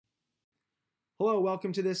Hello,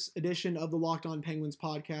 welcome to this edition of the Locked On Penguins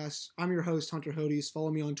podcast. I'm your host, Hunter Hodes. Follow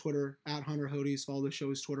me on Twitter at Hunter Hodes. Follow the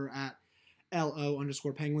show's Twitter at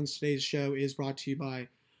LO_Penguins. Today's show is brought to you by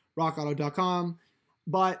RockAuto.com.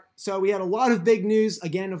 So we had a lot of big news,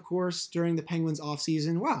 again, of course, during the Penguins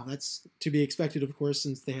offseason. Wow, that's to be expected, of course,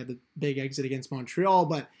 since they had the big exit against Montreal.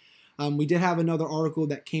 But we did have another article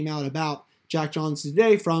that came out about Jack Johnson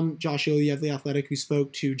today from Josh Yohe of The Athletic, who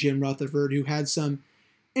spoke to Jim Rutherford, who had some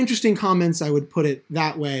interesting comments, I would put it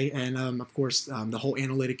that way. And, of course, the whole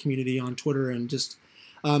analytic community on Twitter and just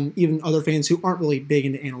even other fans who aren't really big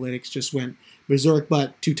into analytics just went berserk.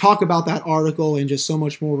 But to talk about that article and just so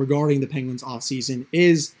much more regarding the Penguins offseason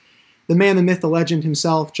is the man, the myth, the legend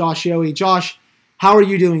himself, Josh Yohe. Josh, how are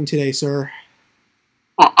you doing today, sir?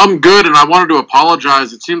 Well, I'm good, and I wanted to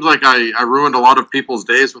apologize. It seems like I ruined a lot of people's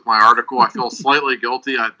days with my article. I feel slightly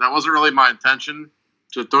guilty. That wasn't really my intention.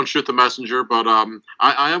 Just don't shoot the messenger, but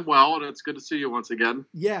I am well, and it's good to see you once again.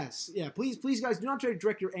 Yes, yeah. Please, guys, do not try to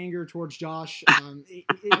direct your anger towards Josh.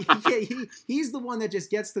 He's the one that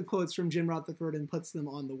just gets the quotes from Jim Rutherford and puts them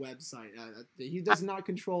on the website. He does not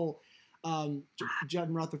control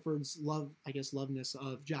Jim Rutherford's loveness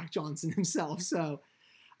of Jack Johnson himself. So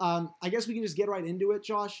I guess we can just get right into it,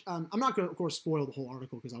 Josh. I'm not going to, of course, spoil the whole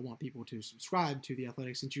article because I want people to subscribe to The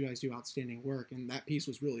Athletic since you guys do outstanding work, and that piece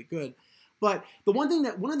was really good. But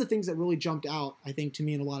one of the things that really jumped out, I think, to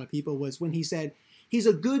me and a lot of people was when he said he's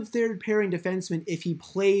a good third pairing defenseman if he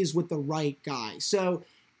plays with the right guy. So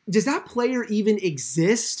does that player even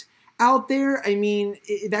exist out there? I mean,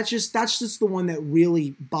 that's just the one that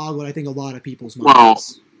really boggled, I think, a lot of people's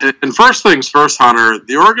minds. Well, and first things first, Hunter,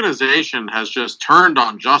 the organization has just turned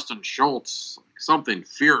on Justin Schultz like something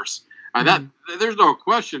fierce. And there's no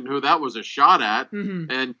question who that was a shot at. Mm-hmm.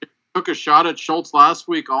 And took a shot at Schultz last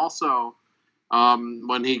week also.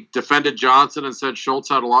 When he defended Johnson and said Schultz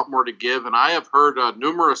had a lot more to give. And I have heard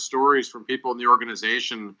numerous stories from people in the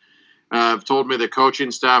organization have told me the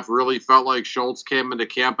coaching staff really felt like Schultz came into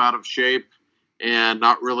camp out of shape and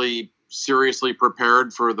not really seriously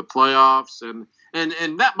prepared for the playoffs. And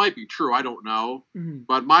that might be true. I don't know. Mm-hmm.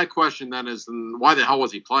 But my question then is, why the hell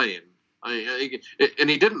was he playing? And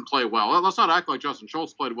he didn't play well. Let's not act like Justin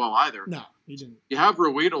Schultz played well either. No, he didn't. You have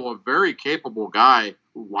Ruhwedel, a very capable guy.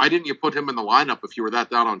 Why didn't you put him in the lineup if you were that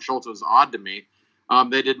down on Schultz? It was odd to me.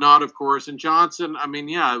 They did not, of course. And Johnson, I mean,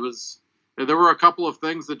 yeah, there were a couple of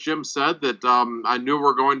things that Jim said that I knew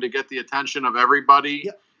were going to get the attention of everybody.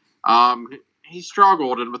 Yep. He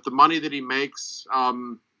struggled, and with the money that he makes,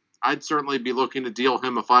 I'd certainly be looking to deal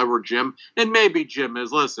him if I were Jim. And maybe Jim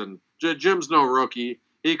is. Listen, Jim's no rookie.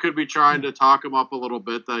 He could be trying to talk him up a little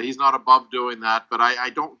bit. He's not above doing that, but I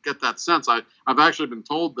don't get that sense. I've actually been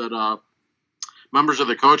told that members of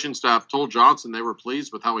the coaching staff told Johnson they were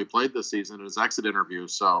pleased with how he played this season in his exit interview.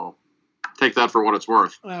 So take that for what it's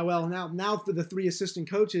worth. Well, now the three assistant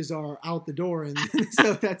coaches are out the door, and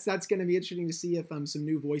so that's going to be interesting to see if some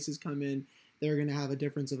new voices come in. They're going to have a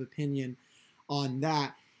difference of opinion on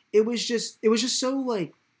that. It was just so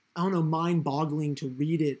like, I don't know, mind-boggling to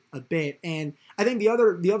read it a bit. And I think the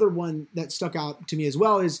other one that stuck out to me as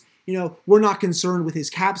well is, we're not concerned with his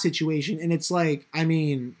cap situation. And it's like, I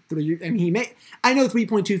know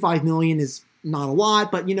 $3.25 million is not a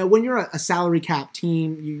lot, but when you're a salary cap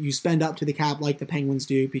team, you spend up to the cap like the Penguins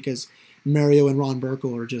do because Mario and Ron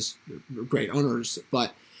Burkle are just great owners.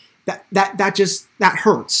 But that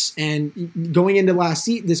hurts. And going into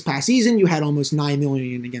this past season, you had almost $9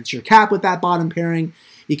 million against your cap with that bottom pairing.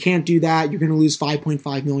 You can't do that. You're going to lose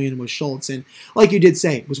 $5.5 million with Schultz. And like you did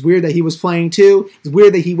say, it was weird that he was playing too. It was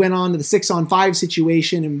weird that he went on to the 6-on-5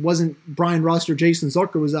 situation and wasn't Brian Rust or Jason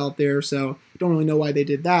Zucker was out there. So don't really know why they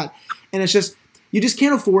did that. And it's just, you just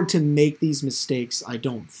can't afford to make these mistakes, I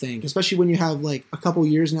don't think. Especially when you have like a couple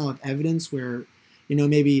years now of evidence where,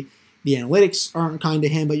 maybe the analytics aren't kind to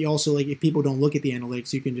him, but you also, like, if people don't look at the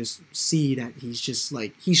analytics, you can just see that he's just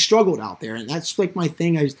like, he struggled out there. And that's like my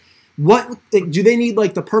thing. Do they need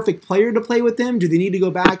like the perfect player to play with him? Do they need to go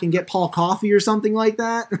back and get Paul Coffey or something like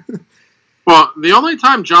that? Well, the only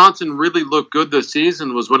time Johnson really looked good this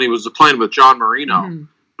season was when he was playing with John Marino. Mm-hmm.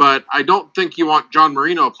 But I don't think you want John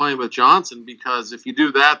Marino playing with Johnson, because if you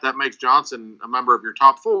do that, that makes Johnson a member of your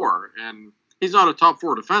top four. And he's not a top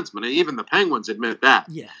four defenseman. Even the Penguins admit that.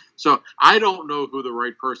 Yeah. So I don't know who the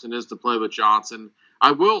right person is to play with Johnson.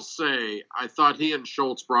 I will say I thought he and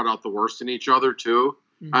Schultz brought out the worst in each other, too.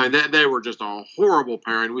 Mm-hmm. I mean, they were just a horrible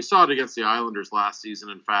pairing. We saw it against the Islanders last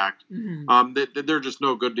season, in fact. Mm-hmm. They're just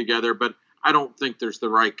no good together, but I don't think there's the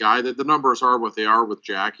right guy. The numbers are what they are with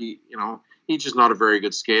Jack. He's just not a very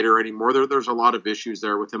good skater anymore. There's a lot of issues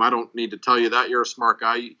there with him. I don't need to tell you that. You're a smart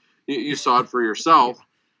guy. You saw it for yourself.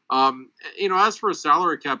 As for a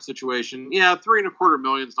salary cap situation, yeah, $3.25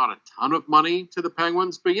 million is not a ton of money to the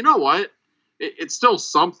Penguins, but you know what? It's still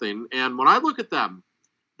something. And when I look at them,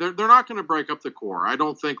 they're not going to break up the core. I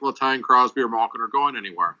don't think Letang, Crosby, or Malkin are going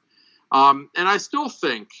anywhere. And I still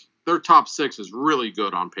think their top six is really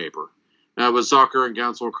good on paper. With Zucker and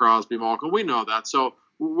Gensel, Crosby, Malkin, we know that. So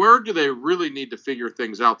where do they really need to figure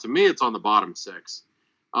things out? To me, it's on the bottom six.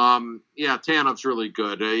 Tanev's really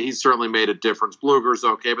good. He's certainly made a difference. Blueger's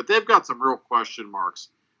okay, but they've got some real question marks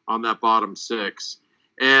on that bottom six.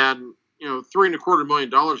 And, $3.25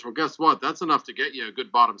 million, well, guess what? That's enough to get you a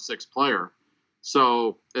good bottom six player.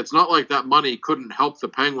 So it's not like that money couldn't help the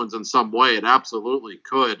Penguins in some way. It absolutely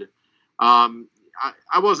could.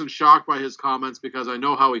 I wasn't shocked by his comments because I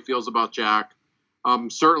know how he feels about Jack,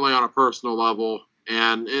 certainly on a personal level.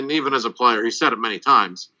 And even as a player, he said it many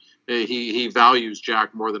times. He values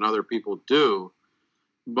Jack more than other people do.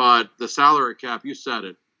 But the salary cap, you said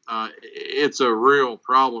it, it's a real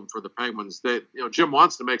problem for the Penguins. Jim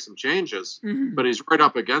wants to make some changes, but he's right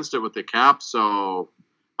up against it with the cap. So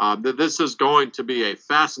this is going to be a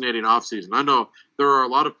fascinating offseason. I know there are a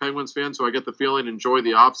lot of Penguins fans who I get the feeling enjoy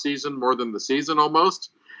the offseason more than the season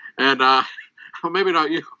almost. And well, maybe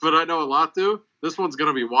not you, but I know a lot do. This one's going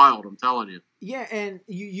to be wild, I'm telling you. Yeah, and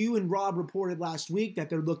you and Rob reported last week that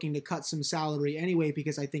they're looking to cut some salary anyway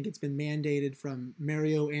because I think it's been mandated from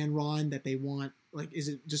Mario and Ron that they want, is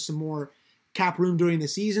it just some more cap room during the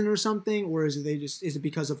season or something, or is it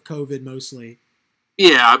because of COVID mostly?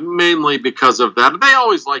 Yeah, mainly because of that. They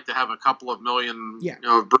always like to have a couple of million,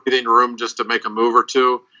 breathing room just to make a move or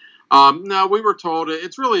two. No, we were told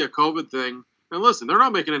it's really a COVID thing. And listen, they're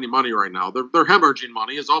not making any money right now. They're hemorrhaging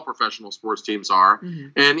money, as all professional sports teams are. Mm-hmm.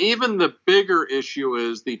 And even the bigger issue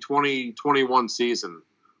is the 2021 season.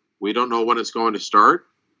 We don't know when it's going to start.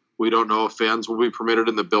 We don't know if fans will be permitted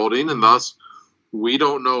in the building, and thus we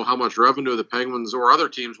don't know how much revenue the Penguins or other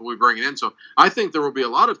teams will be bringing in. So I think there will be a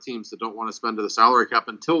lot of teams that don't want to spend to the salary cap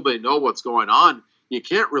until they know what's going on. You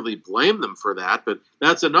can't really blame them for that, but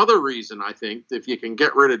that's another reason, I think, if you can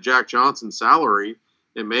get rid of Jack Johnson's salary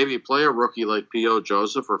and maybe play a rookie like P.O.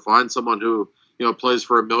 Joseph or find someone who, plays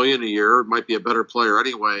for $1 million a year, might be a better player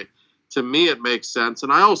anyway. To me, it makes sense.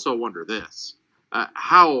 And I also wonder this,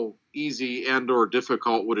 how easy and or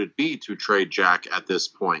difficult would it be to trade Jack at this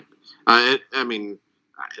point?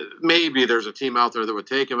 Maybe there's a team out there that would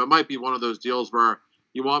take him. It might be one of those deals where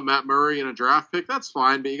you want Matt Murray and a draft pick. That's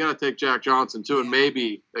fine, but you got to take Jack Johnson too, and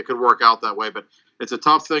maybe it could work out that way. But it's a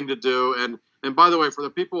tough thing to do. And by the way, for the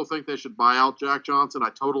people who think they should buy out Jack Johnson, I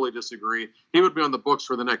totally disagree. He would be on the books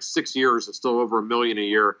for the next 6 years at still over $1 million a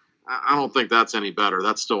year. I don't think that's any better.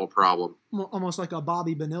 That's still a problem. Almost like a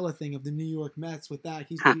Bobby Bonilla thing of the New York Mets with that.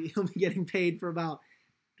 He'll be getting paid for about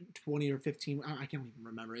 20 or 15. I can't even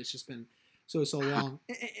remember. It's just been so long.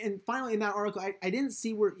 And finally, in that article, I didn't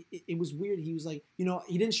see where it was weird. He was like,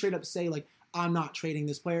 he didn't straight up say, I'm not trading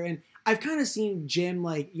this player. And I've kind of seen Jim,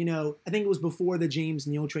 I think it was before the James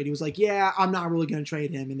Neal trade. He was like, yeah, I'm not really going to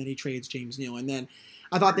trade him. And then he trades James Neal. And then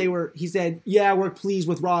I thought he said, yeah, we're pleased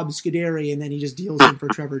with Rob Scuderi. And then he just deals him for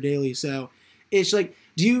Trevor Daley. So it's like,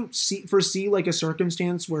 do you foresee a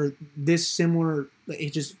circumstance where this similar,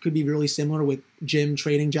 it just could be really similar with Jim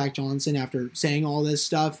trading Jack Johnson after saying all this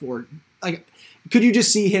stuff? Or could you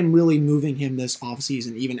just see him really moving him this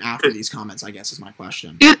offseason, even after these comments, I guess is my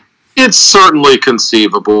question. It's certainly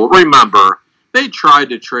conceivable. Remember, they tried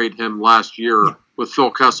to trade him last year with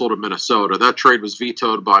Phil Kessel to Minnesota. That trade was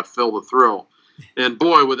vetoed by Phil the Thrill. And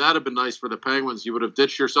boy, would that have been nice for the Penguins. You would have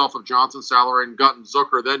ditched yourself of Johnson's salary and gotten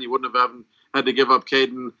Zucker. Then you wouldn't have had to give up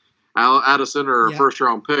Caden Addison or a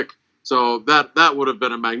first-round pick. So that would have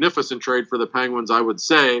been a magnificent trade for the Penguins, I would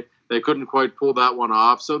say. They couldn't quite pull that one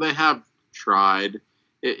off. So they have tried.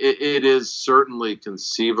 It is certainly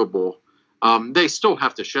conceivable. They still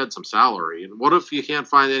have to shed some salary. And what if you can't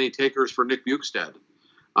find any takers for Nick Bukestad?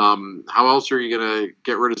 How else are you going to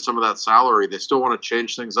get rid of some of that salary? They still want to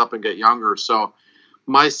change things up and get younger. So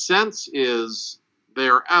my sense is they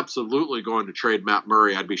are absolutely going to trade Matt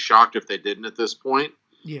Murray. I'd be shocked if they didn't at this point.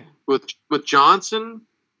 Yeah. With Johnson,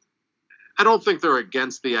 I don't think they're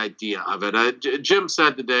against the idea of it. Jim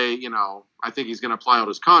said today, I think he's going to apply out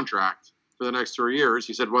his contract for the next 3 years.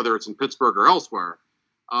 He said whether it's in Pittsburgh or elsewhere.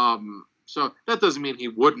 So that doesn't mean he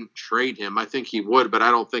wouldn't trade him. I think he would, but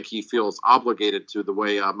I don't think he feels obligated to the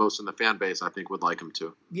way most in the fan base, I think, would like him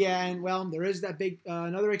to. Yeah, and well, there is that big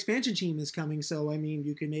another expansion team is coming. So,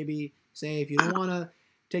 you can maybe say if you don't want to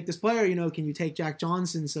take this player, can you take Jack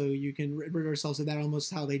Johnson so you can rid ourselves of that,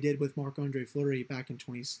 almost how they did with Marc-Andre Fleury back in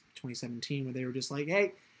 2017 where they were just like,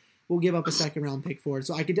 hey, we'll give up a second-round pick for it.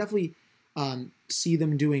 So I could definitely see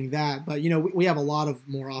them doing that. But, we have a lot of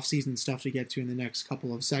more off-season stuff to get to in the next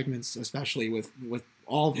couple of segments, especially with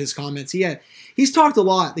all of his comments. He's talked a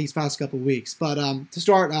lot these past couple of weeks. But to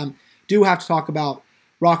start, do have to talk about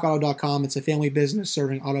RockAuto.com. It's a family business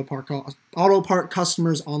serving auto part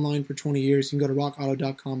customers online for 20 years. You can go to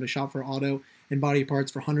RockAuto.com to shop for auto and body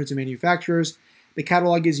parts for hundreds of manufacturers. The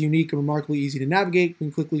catalog is unique and remarkably easy to navigate. You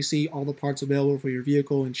can quickly see all the parts available for your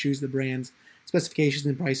vehicle and choose the brands, specifications,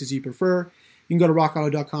 and prices you prefer. You can go to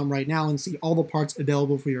RockAuto.com right now and see all the parts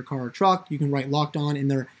available for your car or truck. You can write Locked On in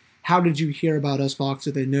their How Did You Hear About Us box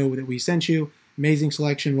so they know that we sent you. Amazing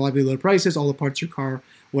selection, reliably low prices, all the parts your car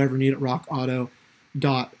will ever need at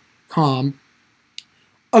RockAuto.com.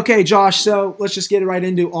 Okay, Josh, so let's just get right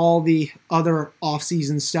into all the other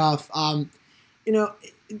off-season stuff.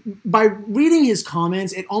 By reading his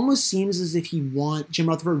comments, it almost seems as if Jim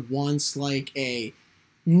Rutherford wants like a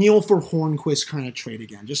Neil for Hornquist kind of trade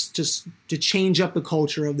again, just to change up the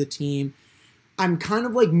culture of the team. I'm kind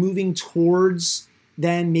of like moving towards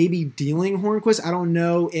then maybe dealing Hornquist. I don't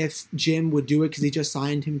know if Jim would do it because he just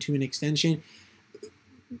signed him to an extension.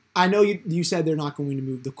 I know you said they're not going to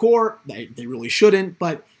move the core. They really shouldn't.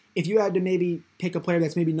 But if you had to maybe pick a player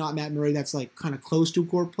that's maybe not Matt Murray, that's like kind of close to a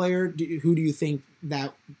core player, who do you think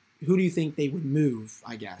they would move,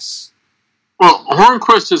 I guess? Well,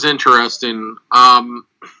 Hornquist is interesting.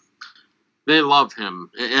 They love him,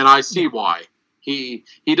 and I see why. He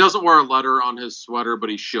doesn't wear a letter on his sweater, but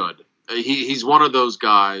he should. He's one of those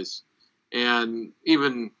guys, and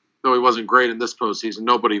even though he wasn't great in this postseason,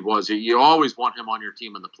 nobody was. You always want him on your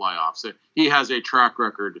team in the playoffs. He has a track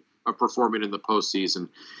record of performing in the postseason.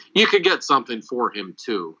 You could get something for him,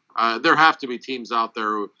 too. There have to be teams out there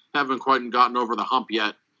who haven't quite gotten over the hump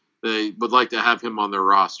yet. They would like to have him on their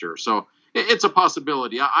roster. So it's a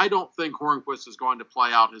possibility. I don't think Hornquist is going to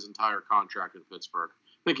play out his entire contract in Pittsburgh.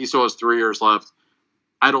 I think he still has 3 years left.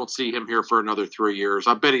 I don't see him here for another 3 years.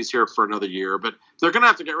 I bet he's here for another year. But they're going to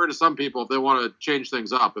have to get rid of some people if they want to change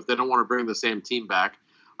things up, if they don't want to bring the same team back.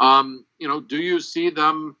 Do you see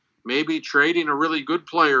them maybe trading a really good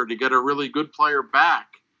player to get a really good player back?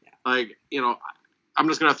 Yeah. I'm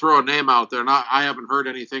just going to throw a name out there, and I haven't heard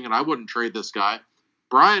anything, and I wouldn't trade this guy.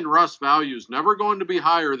 Brian Rust's value is never going to be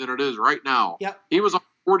higher than it is right now. Yep. He was on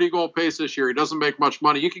a 40-goal pace this year. He doesn't make much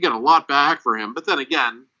money. You could get a lot back for him, but then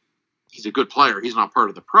again, he's a good player. He's not part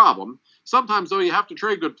of the problem. Sometimes, though, you have to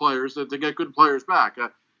trade good players to get good players back.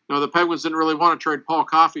 The Penguins didn't really want to trade Paul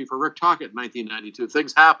Coffey for Rick Tocchet in 1992.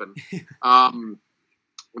 Things happen.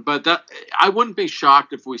 But I wouldn't be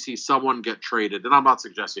shocked if we see someone get traded. And I'm not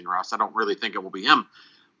suggesting Russ. I don't really think it will be him.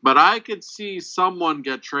 But I could see someone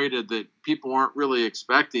get traded that people aren't really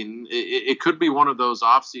expecting. It could be one of those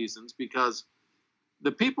off seasons because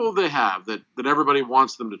the people they have that everybody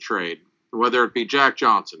wants them to trade, whether it be Jack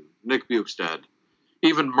Johnson, Nick Bjugstad,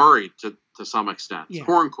 even Murray to some extent,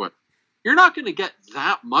 Hornquist, you're not going to get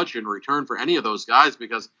that much in return for any of those guys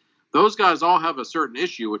because those guys all have a certain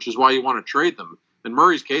issue, which is why you want to trade them. In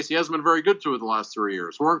Murray's case, he hasn't been very good to it the last 3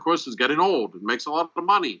 years. Hornquist is getting old and makes a lot of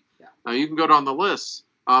money. Yeah. Now, you can go down the list.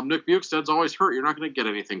 Nick Bjugstad's always hurt. You're not going to get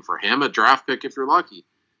anything for him, a draft pick if you're lucky.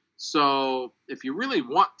 So if you really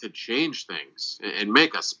want to change things and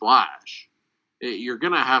make a splash, you're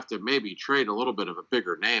going to have to maybe trade a little bit of a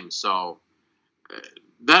bigger name. So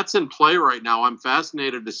that's in play right now. I'm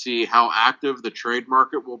fascinated to see how active the trade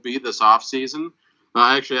market will be this offseason.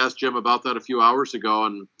 I actually asked Jim about that a few hours ago,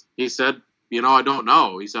 and he said, I don't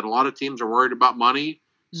know. He said a lot of teams are worried about money.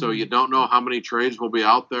 So you don't know how many trades will be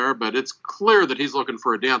out there, but it's clear that he's looking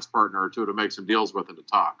for a dance partner or two to make some deals with and to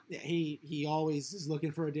talk. Yeah, he always is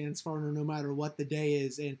looking for a dance partner no matter what the day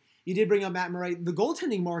is. And you did bring up Matt Murray. The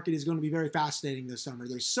goaltending market is going to be very fascinating this summer.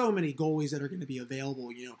 There's so many goalies that are going to be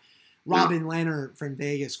available. Robin Leonard from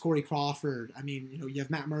Vegas, Corey Crawford. I mean, you have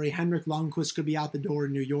Matt Murray. Henrik Lundqvist could be out the door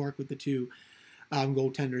in New York with the two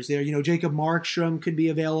goaltenders there. Jacob Markstrom could be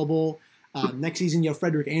available. Next season, you have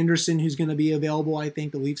Frederick Anderson, who's going to be available. I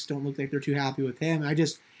think the Leafs don't look like they're too happy with him.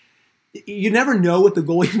 You never know with the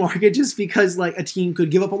goalie market just because like a team could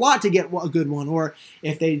give up a lot to get a good one, or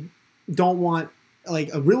if they don't want like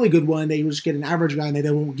a really good one, they just get an average guy and they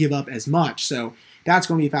won't give up as much. So that's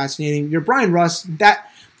going to be fascinating. Your Brian Rust, that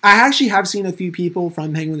I actually have seen a few people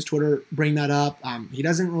from Penguins Twitter bring that up. He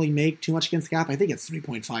doesn't really make too much against the cap. I think it's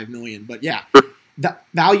 $3.5 million, but yeah, the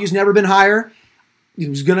value's never been higher. He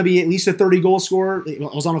was going to be at least a 30-goal scorer. It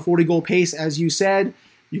was on a 40-goal pace, as you said.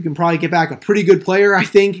 You can probably get back a pretty good player, I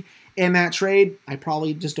think, in that trade. I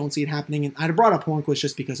probably just don't see it happening. And I brought up Hornquist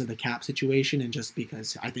just because of the cap situation and just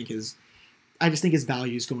because I just think his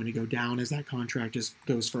value is going to go down as that contract just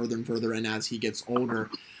goes further and further and as he gets older.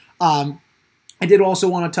 I did also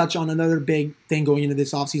want to touch on another big thing going into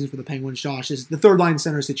this offseason for the Penguins, Josh, is the third line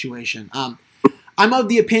center situation. I'm of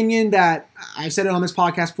the opinion that I've said it on this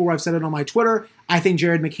podcast before, I've said it on my Twitter. I think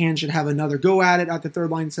Jared McCann should have another go at it at the third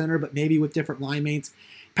line center, but maybe with different line mates.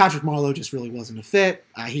 Patrick Marleau just really wasn't a fit.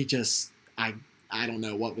 I don't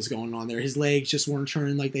know what was going on there. His legs just weren't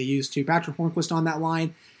turning like they used to. Patrick Hornqvist on that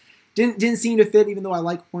line didn't seem to fit, even though I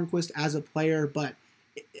like Hornqvist as a player, but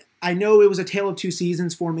I know it was a tale of two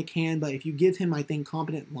seasons for McCann, but if you give him, I think,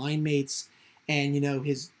 competent line mates and,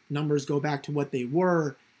 his numbers go back to what they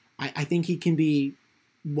were, I think he can be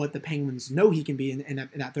what the Penguins know he can be in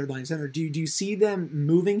that third line center. Do you see them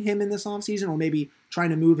moving him in this offseason or maybe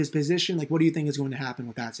trying to move his position? Like, what do you think is going to happen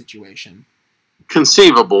with that situation?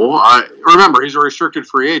 Conceivable. Remember, he's a restricted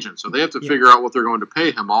free agent, so they have to figure out what they're going to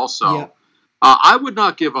pay him also. Yeah. I would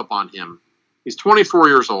not give up on him. He's 24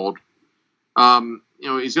 years old.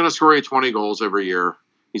 He's going to score 20 goals every year.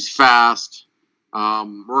 He's fast,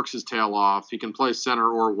 works his tail off. He can play center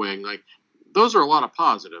or wing. Like, those are a lot of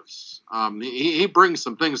positives. He brings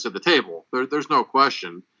some things to the table. There's no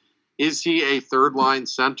question. Is he a third-line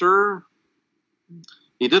center?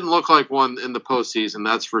 He didn't look like one in the postseason,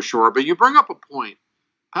 that's for sure. But you bring up a point.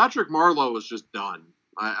 Patrick Marleau was just done.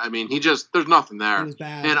 There's nothing there. He was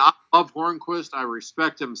bad. And I love Hornqvist. I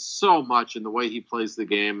respect him so much in the way he plays the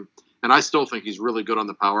game. And I still think he's really good on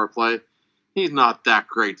the power play. He's not that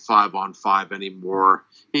great 5-on-5 anymore.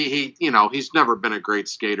 He's never been a great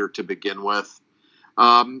skater to begin with.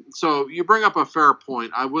 So you bring up a fair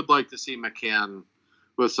point. I would like to see McCann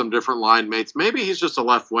with some different line mates. Maybe he's just a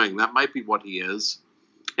left wing. That might be what he is.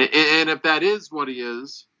 And if that is what he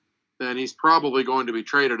is, then he's probably going to be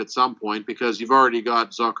traded at some point because you've already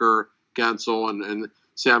got Zucker, Gensel, and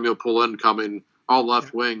Samuel Poulin coming, all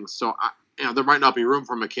left wings. So there might not be room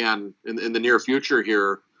for McCann in the near future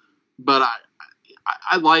here. But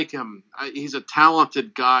I like him. He's a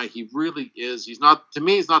talented guy. He really is. He's not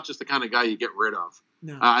just the kind of guy you get rid of.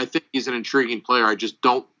 No. I think he's an intriguing player. I just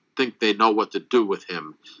don't think they know what to do with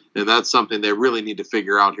him. And that's something they really need to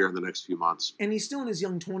figure out here in the next few months. And he's still in his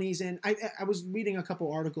young 20s. And I was reading a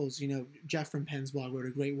couple articles. Jeff from Penn's blog wrote a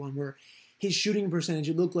great one where his shooting percentage,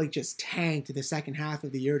 it looked like just tanked the second half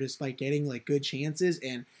of the year despite getting like good chances.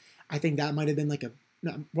 And I think that might have been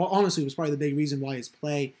honestly, it was probably the big reason why his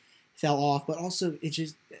play fell off, but also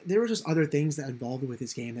there were just other things that involved with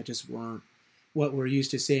his game that just weren't what we're used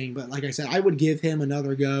to seeing. But like I said, I would give him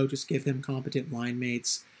another go, just give him competent line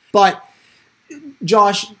mates. But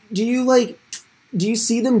Josh, do you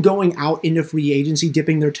see them going out into free agency,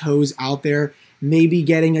 dipping their toes out there, maybe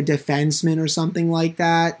getting a defenseman or something like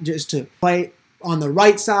that, just to play on the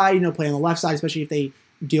right side, play on the left side, especially if they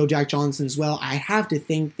deal Jack Johnson as well? I have to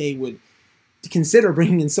think they would consider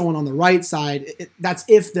bringing in someone on the right side. That's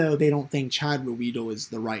if, though, they don't think Chad Ruhwedel is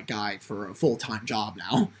the right guy for a full-time job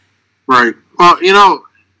now. Right. Well,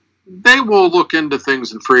 they will look into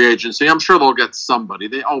things in free agency. I'm sure they'll get somebody.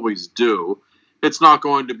 They always do. It's not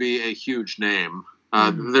going to be a huge name.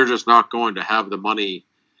 They're just not going to have the money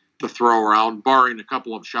to throw around, barring a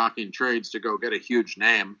couple of shocking trades to go get a huge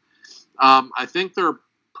name. I think they're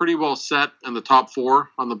pretty well set in the top four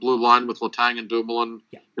on the blue line with Letang and Dumoulin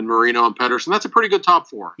and Marino and Pettersson. That's a pretty good top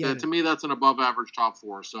four. Yeah, to me, that's an above-average top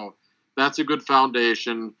four. So that's a good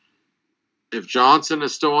foundation. If Johnson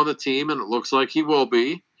is still on the team, and it looks like he will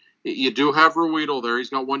be, you do have Ruhwedel there. He's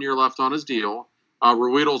got 1 year left on his deal.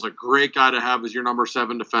 Ruhwedel's a great guy to have as your number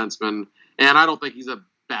 7 defenseman, and I don't think he's a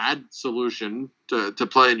bad solution to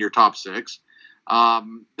play in your top 6.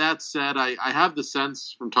 That said, I have the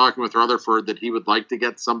sense from talking with Rutherford that he would like to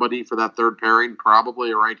get somebody for that third pairing,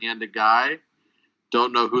 probably a right-handed guy.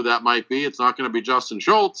 Don't know who that might be. It's not going to be Justin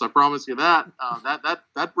Schultz, I promise you that.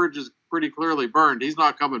 That bridge is pretty clearly burned. He's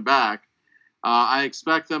not coming back. I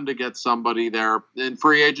expect them to get somebody there. And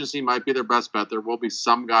free agency might be their best bet. There will be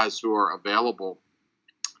some guys who are available.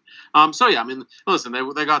 Listen,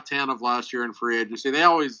 they got Tanev last year in free agency. They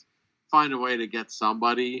always find a way to get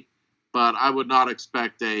somebody. But I would not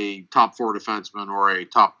expect a top 4 defenseman or a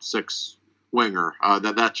top 6 winger. I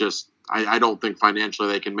don't think financially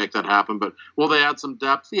they can make that happen. But will they add some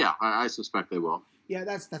depth? Yeah, I suspect they will. Yeah,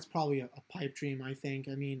 that's probably a pipe dream, I think.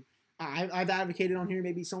 I mean, I've advocated on here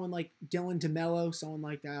maybe someone like Dylan DeMello, someone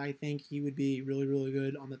like that. I think he would be really, really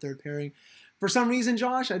good on the third pairing. For some reason,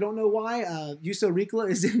 Josh, I don't know why, Juuso Riikola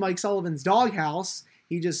is in Mike Sullivan's doghouse.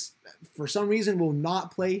 He just, for some reason, will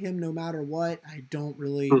not play him no matter what. I don't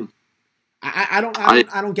really... I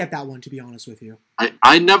don't get that one, to be honest with you.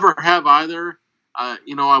 I never have either.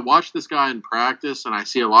 I watch this guy in practice, and I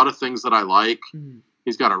see a lot of things that I like.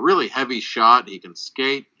 He's got a really heavy shot. He can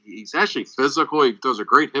skate. He's actually physical. He does a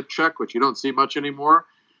great hip check, which you don't see much anymore.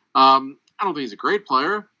 I don't think he's a great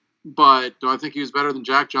player, but do I think he was better than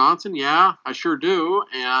Jack Johnson? Yeah, I sure do.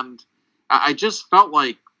 And I just felt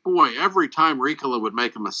like, boy, every time Ricola would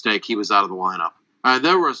make a mistake, he was out of the lineup.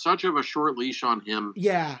 There was such of a short leash on him.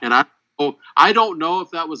 Yeah. And I don't know if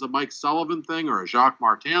that was a Mike Sullivan thing or a Jacques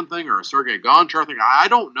Martin thing or a Sergei Gonchar thing. I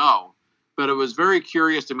don't know. But it was very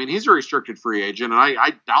curious. I mean, he's a restricted free agent, and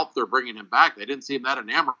I doubt they're bringing him back. They didn't seem that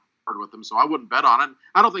enamored with him, so I wouldn't bet on it.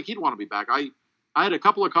 I don't think he'd want to be back. I had a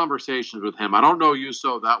couple of conversations with him. I don't know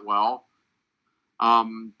Juuso that well,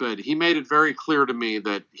 but he made it very clear to me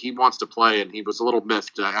that he wants to play, and he was a little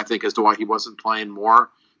miffed, I think, as to why he wasn't playing more.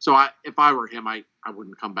 So if I were him, I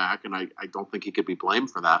wouldn't come back, and I don't think he could be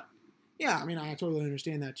blamed for that. Yeah, I mean, I totally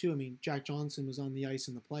understand that too. I mean, Jack Johnson was on the ice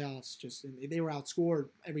in the playoffs. They were outscored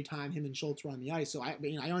every time him and Schultz were on the ice. So I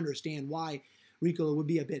mean, I understand why Ricola would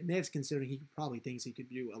be a bit miffed, considering he probably thinks he could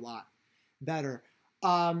do a lot better.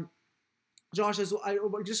 Josh, just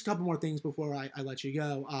a couple more things before I let you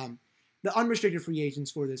go. The unrestricted free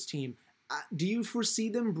agents for this team. Do you foresee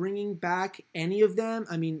them bringing back any of them?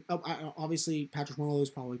 I mean, obviously Patrick Marleau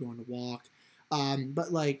is probably going to walk,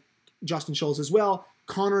 but like Justin Schultz as well.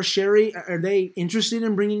 Connor Sherry, are they interested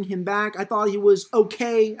in bringing him back? I thought he was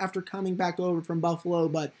okay after coming back over from Buffalo,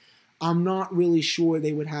 but I'm not really sure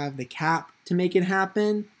they would have the cap to make it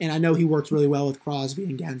happen. And I know he works really well with Crosby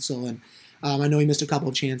and Gensel, and I know he missed a couple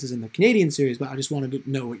of chances in the Canadian series, but I just wanted to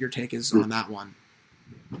know what your take is on that one.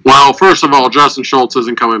 Well, first of all, Justin Schultz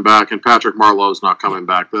isn't coming back, and Patrick Marleau's not coming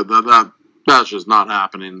back. That's just not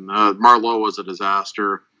happening. Marleau was a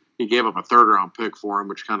disaster. He gave up a third-round pick for him,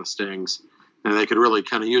 which kind of stings. And they could really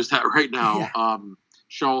kind of use that right now. Yeah.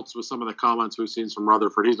 Schultz, with some of the comments we've seen from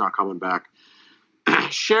Rutherford, he's not coming back.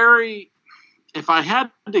 Sherry, if I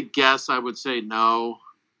had to guess, I would say no.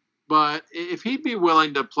 But if he'd be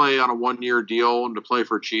willing to play on a one-year deal and to play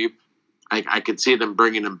for cheap, I could see them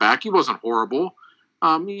bringing him back. He wasn't horrible.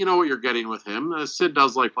 You know what you're getting with him. Sid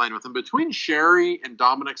does like playing with him. Between Sherry and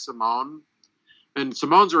Dominic Simone, and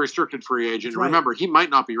Simone's a restricted free agent. Right. Remember, he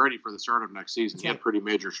might not be ready for the start of next season. He had pretty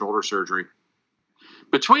major shoulder surgery.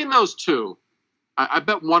 Between those two, I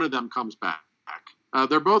bet one of them comes back.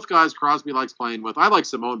 They're both guys Crosby likes playing with. I like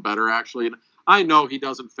Simone better, actually. And I know he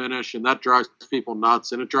doesn't finish, and that drives people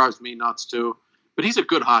nuts, and it drives me nuts, too. But he's a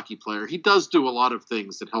good hockey player. He does do a lot of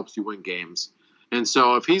things that helps you win games. And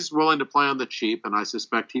so if he's willing to play on the cheap, and I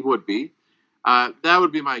suspect he would be, that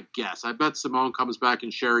would be my guess. I bet Simone comes back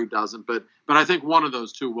and Sherry doesn't, but I think one of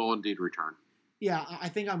those two will indeed return. Yeah, I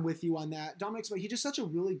think I'm with you on that. Dominic, he's just such a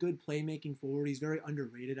really good playmaking forward. He's very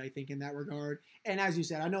underrated, I think, in that regard. And as you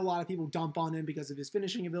said, I know a lot of people dump on him because of his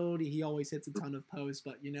finishing ability. He always hits a ton of posts.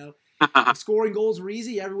 But, if scoring goals were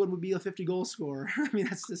easy, everyone would be a 50-goal scorer. I mean,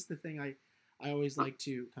 that's just the thing I always like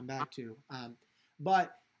to come back to.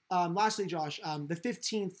 Lastly, Josh, the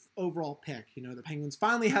 15th overall pick. The Penguins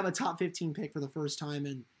finally have a top 15 pick for the first time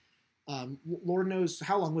in Lord knows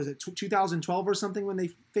how long was it, 2012 or something when they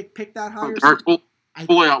picked that high?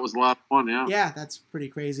 Pouliot was the last one, yeah. Yeah, that's pretty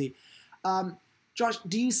crazy. Josh,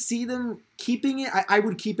 do you see them keeping it? I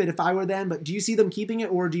would keep it if I were them, but do you see them keeping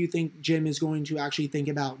it, or do you think Jim is going to actually think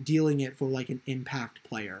about dealing it for like an impact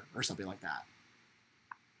player or something like that?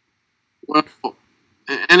 Well,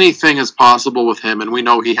 anything is possible with him, and we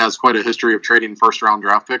know he has quite a history of trading first-round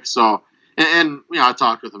draft picks, so... And I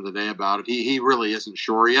talked with him today about it. He really isn't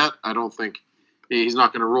sure yet. I don't think he's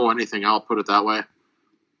not going to rule anything out, put it that way.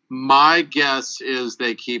 My guess is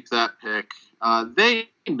they keep that pick. They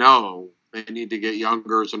know they need to get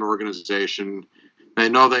younger as an organization. They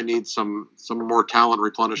know they need some more talent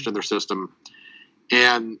replenished in their system.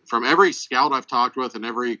 And from every scout I've talked with and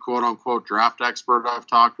every quote-unquote draft expert I've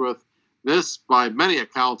talked with, this, by many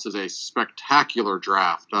accounts, is a spectacular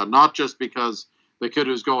draft. Not just because the kid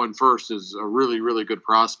who's going first is a really, really good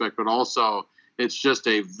prospect, but also it's just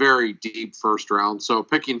a very deep first round. So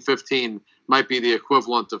picking 15 might be the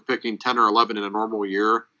equivalent of picking 10 or 11 in a normal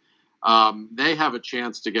year. They have a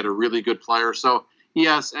chance to get a really good player. So,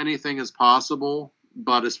 yes, anything is possible,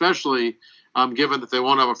 but especially given that they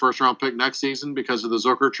won't have a first-round pick next season because of the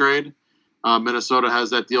Zucker trade, Minnesota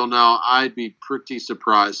has that deal now. I'd be pretty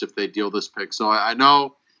surprised if they deal this pick. So I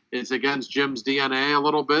know it's against Jim's DNA a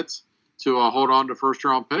little bit to hold on to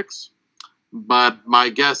first-round picks. But my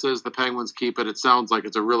guess is the Penguins keep it. It sounds like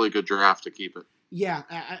it's a really good draft to keep it. Yeah,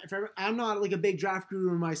 I'm not like a big draft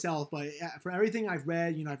guru myself, but for everything I've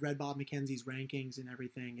read, I've read Bob McKenzie's rankings and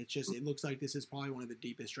everything. It looks like this is probably one of the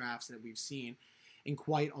deepest drafts that we've seen in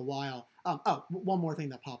quite a while. One more thing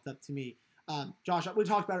that popped up to me. Josh, we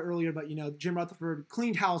talked about it earlier, but, Jim Rutherford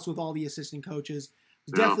cleaned house with all the assistant coaches.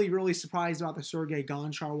 Was definitely really surprised about the Sergei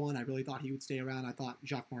Gonchar one. I really thought he would stay around. I thought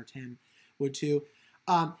Jacques Martin would too.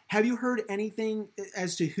 Have you heard anything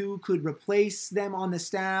as to who could replace them on the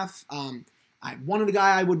staff? One of the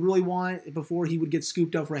guy I would really want before he would get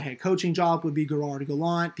scooped up for a head coaching job would be Gerard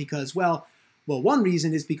Gallant because, well, one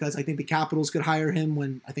reason is because I think the Capitals could hire him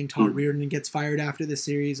when I think Todd Reirden gets fired after this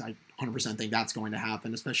series. I 100% think that's going to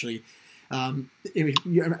happen, especially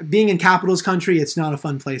being in Capitals country. It's not a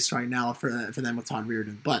fun place right now for them with Todd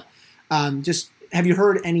Reirden. But just have you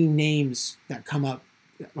heard any names that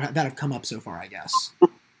have come up so far, I guess?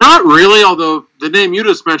 Not really, although the name you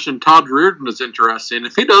just mentioned, Todd Reirden, is interesting.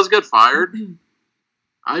 If he does get fired,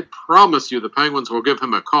 I promise you the Penguins will give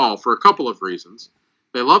him a call for a couple of reasons.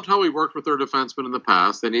 They loved how he worked with their defensemen in the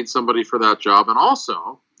past. They need somebody for that job. And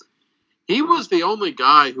also, he was the only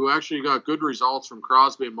guy who actually got good results from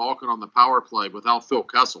Crosby and Malkin on the power play without Phil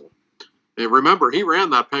Kessel. And remember, he ran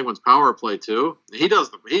that Penguins power play too. He does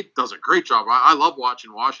a great job. I love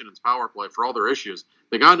watching Washington's power play for all their issues.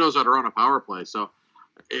 The guy knows how to run a power play. So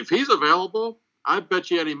if he's available, I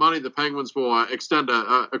bet you any money the Penguins will extend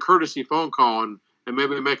a courtesy phone call and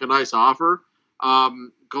maybe make a nice offer.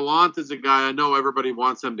 Gallant is a guy, I know everybody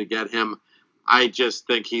wants them to get him. I just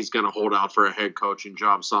think he's going to hold out for a head coaching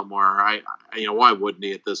job somewhere. Why wouldn't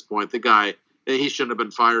he at this point? The guy, he shouldn't have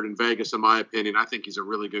been fired in Vegas, in my opinion. I think he's a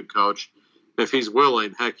really good coach. If he's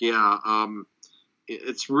willing, heck yeah.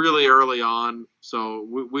 It's really early on, so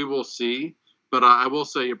we will see. But I will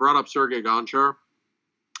say, you brought up Sergei Gonchar.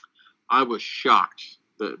 I was shocked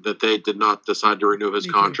that they did not decide to renew his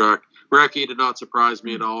contract. Recchi did not surprise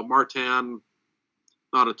me at all. Martin,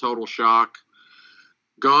 not a total shock.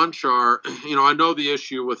 Gonchar, I know the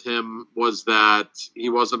issue with him was that he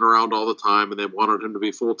wasn't around all the time and they wanted him to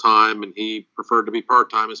be full-time and he preferred to be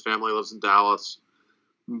part-time. His family lives in Dallas.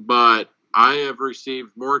 But I have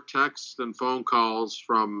received more texts and phone calls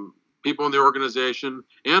from people in the organization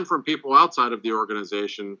and from people outside of the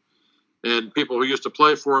organization and people who used to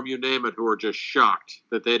play for him, you name it, who are just shocked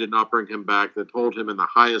that they did not bring him back, that hold him in the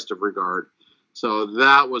highest of regard. So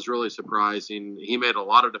that was really surprising. He made a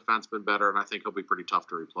lot of defensemen better, and I think he'll be pretty tough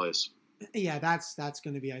to replace. Yeah, that's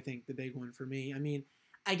going to be, I think, the big one for me. I mean,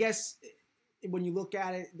 I guess when you look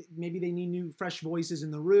at it, maybe they need new, fresh voices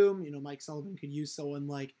in the room. Mike Sullivan could use someone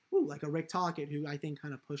like a Rick Tocchet, who I think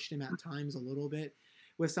kind of pushed him at times a little bit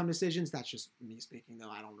with some decisions. That's just me speaking,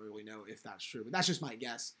 though. I don't really know if that's true, but that's just my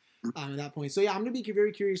guess at that point. So, yeah, I'm going to be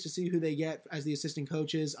very curious to see who they get as the assistant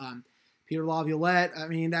coaches. Peter Laviolette, I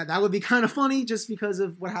mean, that would be kind of funny just because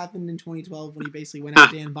of what happened in 2012 when he basically went at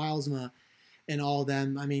Dan Bylsma and all of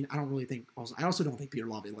them. I mean, I also don't think Peter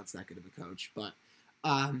Laviolette's that good of a coach. But,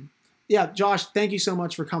 yeah, Josh, thank you so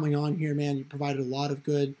much for coming on here, man. You provided a lot of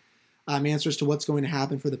good answers to what's going to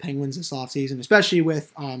happen for the Penguins this offseason, especially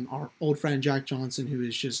with our old friend Jack Johnson, who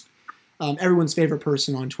is just everyone's favorite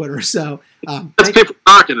person on Twitter. So people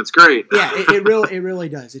talking. It's great. Yeah, it really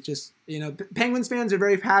does. It just, Penguins fans are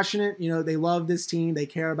very passionate. They love this team. They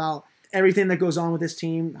care about everything that goes on with this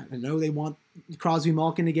team. I know they want Crosby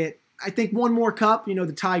Malkin to get, I think, one more cup.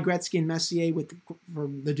 The tie Gretzky and Messier for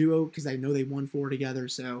the duo, because I know they won 4 together.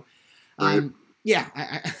 So, yeah,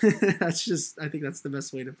 that's just, I think that's the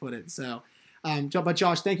best way to put it. So, but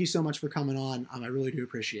Josh, thank you so much for coming on. I really do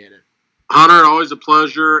appreciate it. Hunter, always a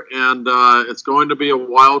pleasure, and it's going to be a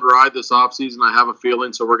wild ride this offseason, I have a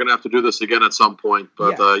feeling, so we're going to have to do this again at some point,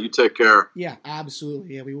 but you take care. Yeah,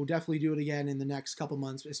 absolutely. Yeah, we will definitely do it again in the next couple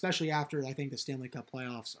months, especially after, I think, the Stanley Cup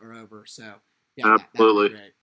playoffs are over, so yeah, absolutely. That'd be great.